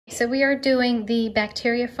so we are doing the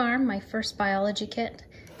bacteria farm, my first biology kit.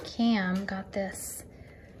 Cam got this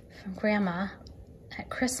from Grandma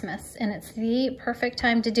at Christmas, and it's the perfect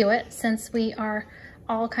time to do it since we are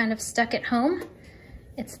all kind of stuck at home.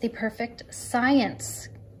 It's the perfect science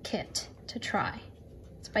kit to try.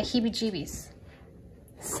 It's by Heebie Jeebies.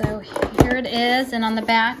 So here it is, and on the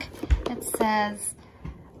back it says,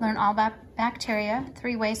 learn all about bacteria,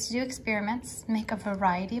 3 ways to do experiments, make a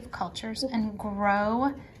variety of cultures, and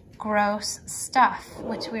grow gross stuff,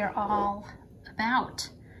 which we are all about.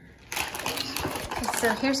 Okay,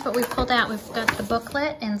 so here's what we pulled out. We've got the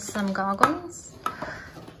booklet and some goggles.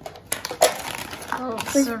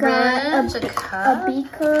 We've got a cup, a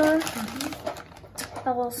beaker, a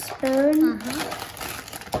little spoon.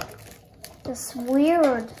 This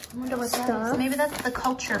weird I wonder what stuff. that is. Maybe that's the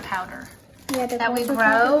culture powder. Yeah, that we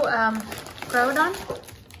grow it on.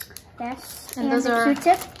 Yes. And those are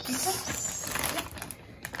Q-tips.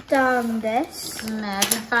 This.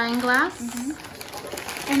 Magnifying glass.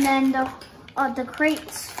 And then the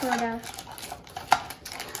crates for the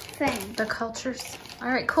thing. The cultures. All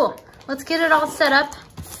right, cool. Let's get it all set up.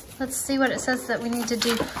 Let's see what it says that we need to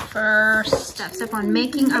do first. Step 1,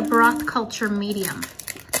 making a broth culture medium.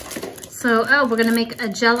 So, we're gonna make a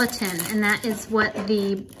gelatin, and that is what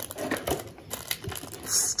the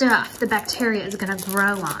stuff, the bacteria, is gonna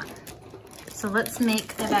grow on. So let's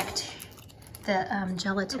make the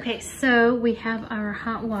gelatin. Okay, so we have our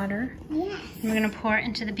hot water. Yes. We're gonna pour it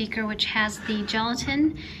into the beaker, which has the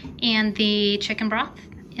gelatin and the chicken broth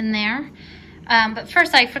in there. But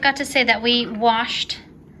first, I forgot to say that we washed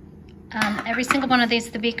every single one of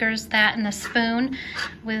these, the beakers, that, and the spoon,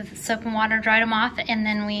 with soap and water, dried them off, and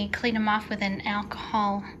then we cleaned them off with an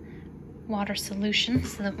alcohol water solution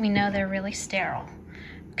so that we know they're really sterile.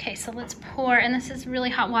 Okay, so let's pour, and this is really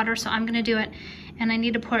hot water, so I'm gonna do it, and I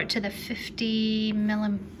need to pour it to the 50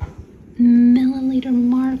 milliliter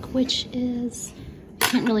mark, which is, I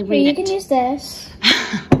can't really read it. You can use this.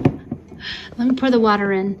 Let me pour the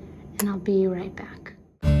water in, and I'll be right back.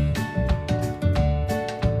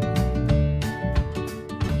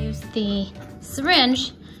 Use the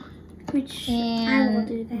syringe, Which and I will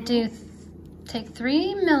do that. Take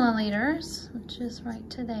 3 milliliters, which is right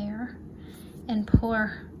to there, and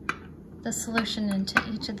pour the solution into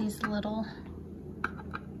each of these little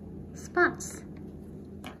spots.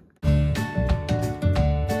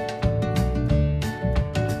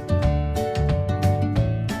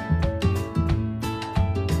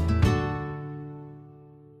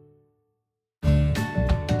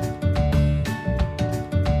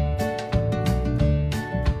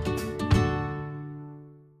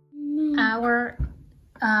 Our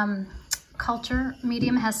culture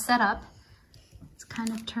medium has set up. It's kind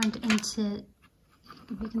of turned into,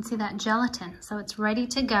 you can see that gelatin, so it's ready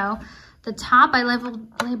to go. The top I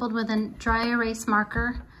labeled with a dry erase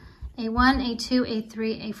marker, A1, A2,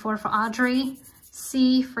 A3, A4 for Audrey,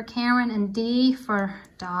 C for Cameron, and D for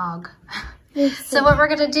dog. So what we're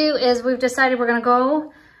gonna do is we've decided we're gonna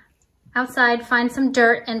go outside, find some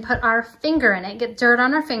dirt, and put our finger in it, get dirt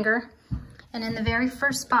on our finger. And in the very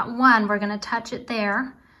first spot 1, we're gonna touch it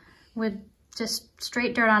there with just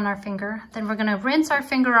straight dirt on our finger. Then we're gonna rinse our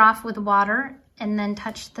finger off with water and then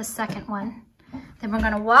touch the second one. Then we're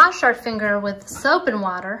gonna wash our finger with soap and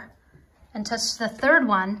water and touch the third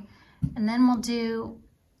one. And then we'll do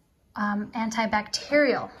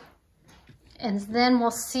antibacterial. And then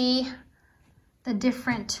we'll see the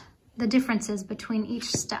differences between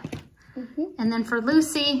each step. And then for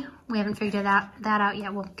Lucy, we haven't figured that out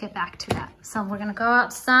yet. We'll get back to that. So we're gonna go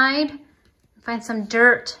outside and find some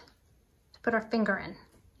dirt to put our finger in.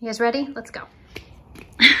 You guys ready? Let's go.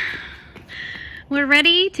 We're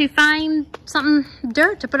ready to find something,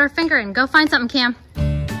 dirt to put our finger in. Go find something, Cam.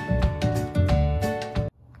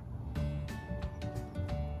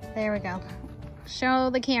 There we go. Show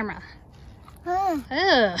the camera.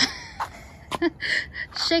 Ugh.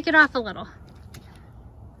 Shake it off a little.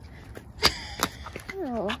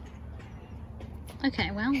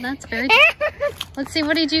 Okay, well, that's very... Let's see,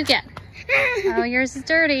 what did you get? Oh, yours is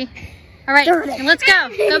dirty. All right, let's go.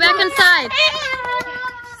 Go back inside.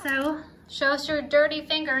 So, show us your dirty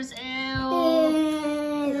fingers. Ew.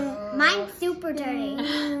 Mine's super dirty.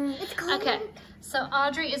 It's cold. Okay, so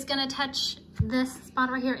Audrey is gonna touch this spot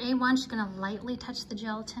right here, A1. She's gonna lightly touch the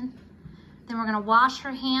gelatin. Then we're gonna wash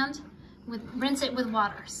her hand, rinse it with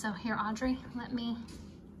water. So here, Audrey, let me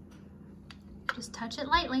just touch it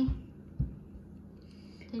lightly.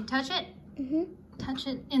 Did you touch it? Touch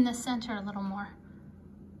it in the center a little more.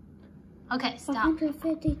 Okay, stop.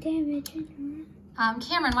 150 damage.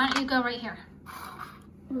 Cameron, why don't you go right here?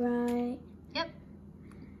 Right. Yep.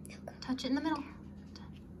 Touch it in the middle.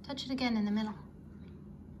 Touch it again in the middle.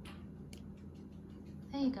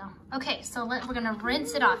 There you go. Okay, so we're gonna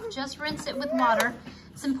rinse it off. Just rinse it with water.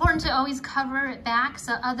 It's important to always cover it back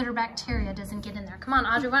so other bacteria doesn't get in there. Come on,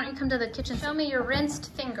 Audrey, why don't you come to the kitchen? Show me your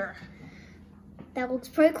rinsed finger. That looks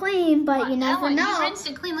pretty clean, but you never know. You rinsed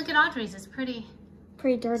it clean. Look at Audrey's. It's pretty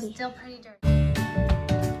dirty. Still pretty dirty.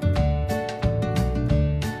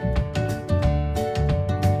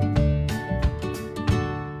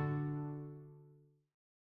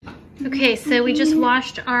 Okay, so we just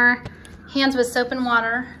washed our hands with soap and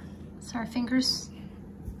water. So our fingers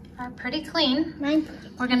are pretty clean.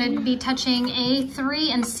 We're gonna be touching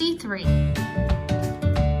A3 and C3.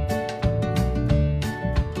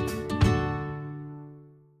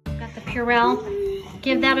 Got the Purell.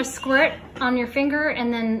 Give that a squirt on your finger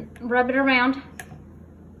and then rub it around.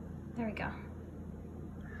 There we go.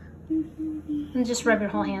 And just rub your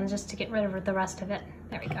whole hand just to get rid of the rest of it.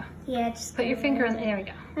 There we go. Yeah, just put your finger in. There we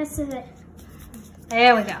go. That's it.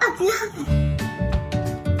 There we go.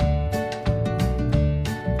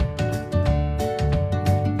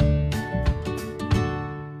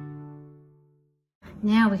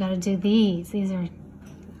 Now we gotta do these. These are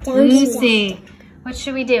Lucy. What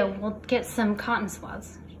should we do? We'll get some cotton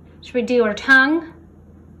swabs. Should we do our tongue?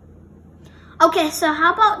 Okay, so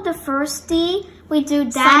how about the first D? We do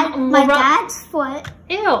my dad's foot.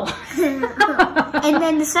 Ew. And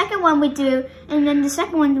then the second one we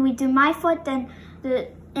do my foot, and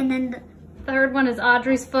then the third one is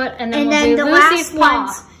Audrey's foot, and then we'll do Lucy's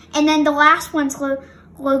paw. And then the last one's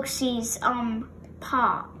Lucy's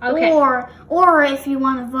paw. Okay. Or if you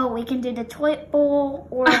want to vote, we can do the toilet bowl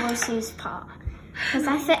or Lucy's paw. Because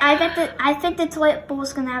I think the toilet bowl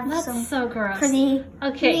is gonna have so gross. Pretty.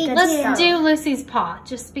 Okay, let's do Lucy's paw,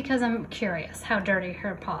 just because I'm curious how dirty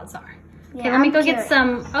her paws are. Okay, yeah, let me go get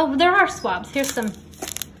some. Oh, there are swabs. Here's some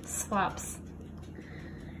swabs.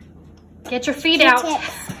 Get your feet out.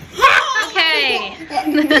 Okay.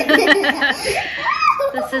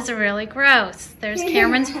 This is really gross. There's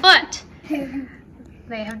Cameron's foot.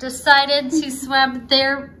 They have decided to swab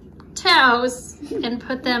their toes and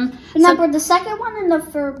put them. Remember the second one and the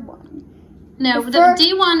third one. No, the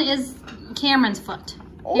D1 is Cameron's foot.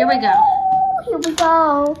 Here we go. Here we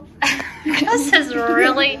go. This is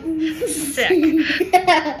really sick. Ew.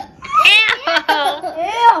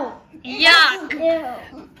 Ew. Yuck.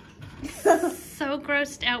 Ew. So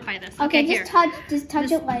grossed out by this. Okay, here. Just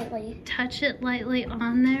touch it lightly. Touch it lightly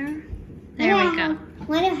on there. There we go.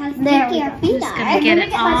 There we go. Just gonna get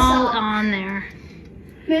it all on there.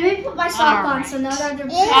 Maybe put my sock on so now that they're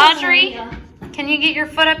Audrey, can you get your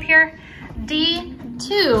foot up here?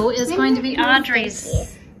 D2 is going to be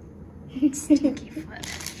Audrey's stinky foot.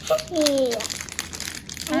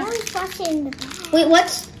 Wait,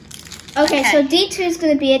 what's... Okay, so D2 is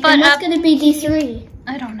going to be it. Then what's going to be D3?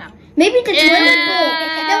 I don't know. Maybe the toilet bowl.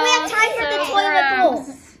 Then we have time for the toilet bowl.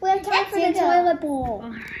 We have time for the toilet bowl.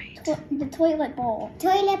 All right. The toilet bowl.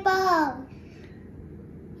 Toilet bowl.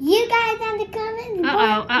 You guys have to come and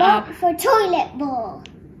vote for toilet bowl.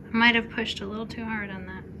 I might have pushed a little too hard on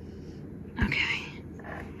that. Okay.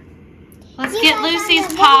 Let's get Lucy's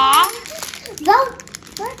paw. Vote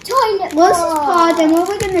for toilet bowl. Lucy's paw, then what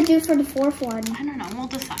are we going to do for the fourth one? I don't know. We'll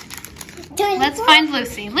decide. Let's find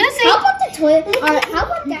Lucy. Lucy! How about the toilet? How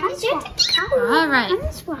about that? All right.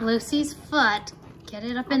 Lucy's foot. Get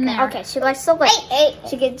it up in there. Okay, she likes to lick.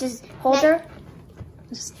 She can just hold her.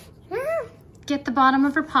 Just get the bottom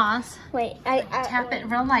of her paws. Wait, tap it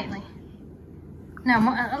real lightly. No,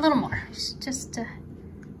 a little more. Just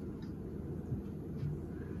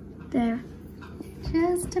there.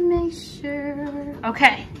 Just to make sure.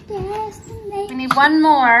 Okay. We need one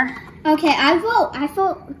more. Okay, I vote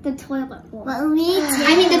the toilet bowl. Well, me too.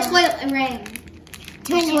 I mean the toilet ring.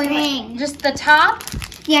 Toilet ring. Just the top?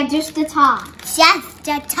 Yeah, just the top. Just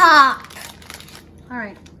the top. All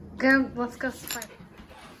right, go. Let's go swipe.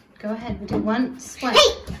 Go ahead and do one swipe.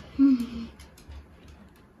 Hey.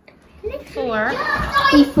 4.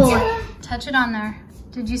 D4. Touch it on there.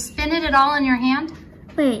 Did you spin it at all in your hand?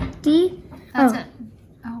 Wait, D? That's it.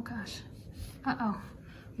 Oh gosh. Uh-oh.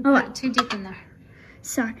 You put it too deep in there.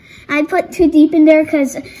 Sorry, I put too deep in there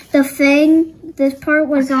because this part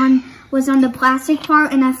was on the plastic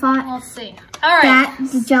part, and I thought we'll see. All right, that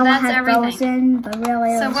the Jello had everything. frozen, but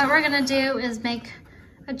really. So what we're gonna do is make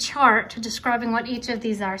a chart describing what each of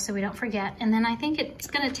these are, so we don't forget. And then I think it's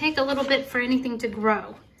gonna take a little bit for anything to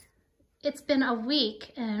grow. It's been a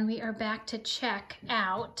week, and we are back to check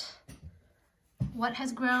out what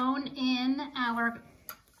has grown in our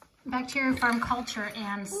bacteria farm culture,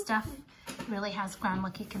 and stuff really has grown.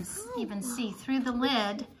 Look, you can even see through the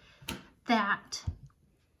lid that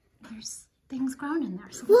things grown in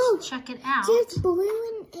there. So Whoa, let's check it out. There's blue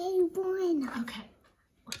in A1. Okay.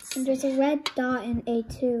 Let's And see. there's a red dot in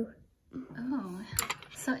A2. Oh.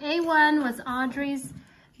 So A1 was Audrey's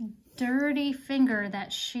dirty finger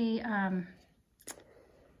that she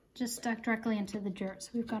just stuck directly into the dirt.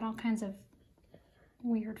 So we've got all kinds of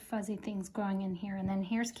weird fuzzy things growing in here. And then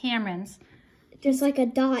here's Cameron's. There's like a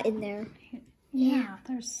dot in there. Yeah,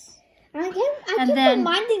 there's... I can't then- put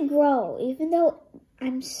mine to grow, even though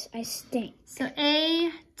I stink. So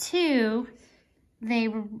A2, they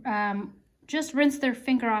just rinse their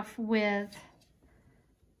finger off with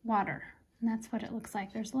water. And that's what it looks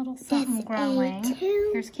like. There's a little something That's growing.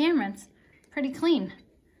 A2. Here's Cameron's. Pretty clean.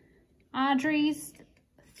 Audrey's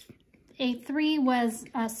A3 was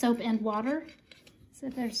soap and water. So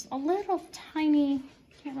there's a little tiny,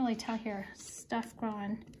 can't really tell here, stuff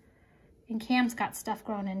growing. And Cam's got stuff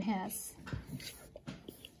growing in his.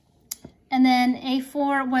 And then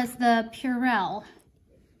A4 was the Purell.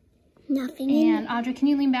 Nothing in And Audrey, can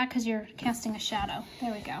you lean back because you're casting a shadow?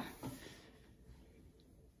 There we go.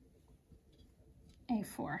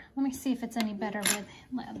 A4. Let me see if it's any better with,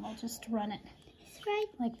 we'll just run it It's right.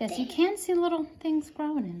 like this. You can see little things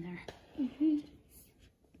growing in there.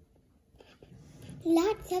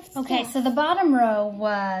 Lots of stuff. Okay, so the bottom row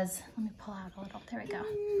was, let me pull out a little, there we go.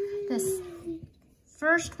 This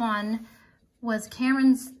first one was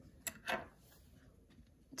Cameron's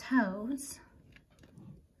toes.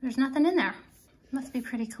 There's nothing in there. Must be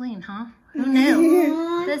pretty clean, huh? Who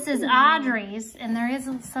knew? This is Audrey's, and there is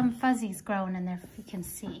some fuzzies growing in there, if you can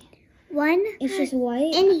see. One. It's just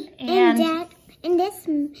white. And this.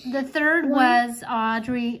 The third was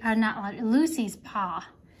Lucy's paw,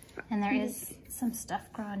 and there is some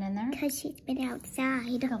stuff growing in there. Because she's been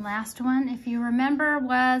outside. The last one, if you remember,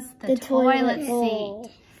 was the toilet toilet bowl.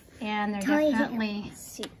 seat. And there Toilet definitely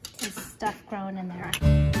is stuff growing in there.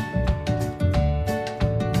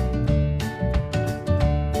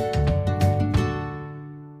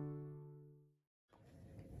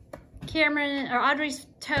 Audrey's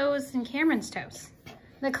toes and Cameron's toes.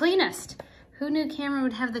 The cleanest. Who knew Cameron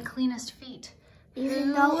would have the cleanest feet?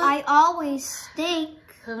 Even though I always stink.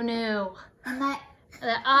 Who knew And that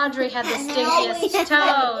that Audrey had the stinkiest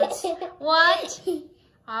toes? What?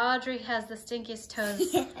 Audrey has the stinkiest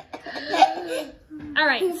toes. All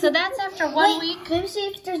right, so that's after 1 week. Let me see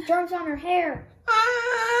if there's germs on her hair.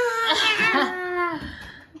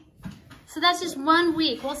 So that's just 1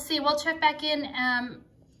 week. We'll see. We'll check back in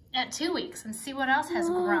at 2 weeks and see what else has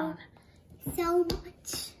grown. So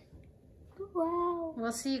much. Wow.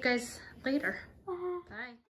 We'll see you guys later.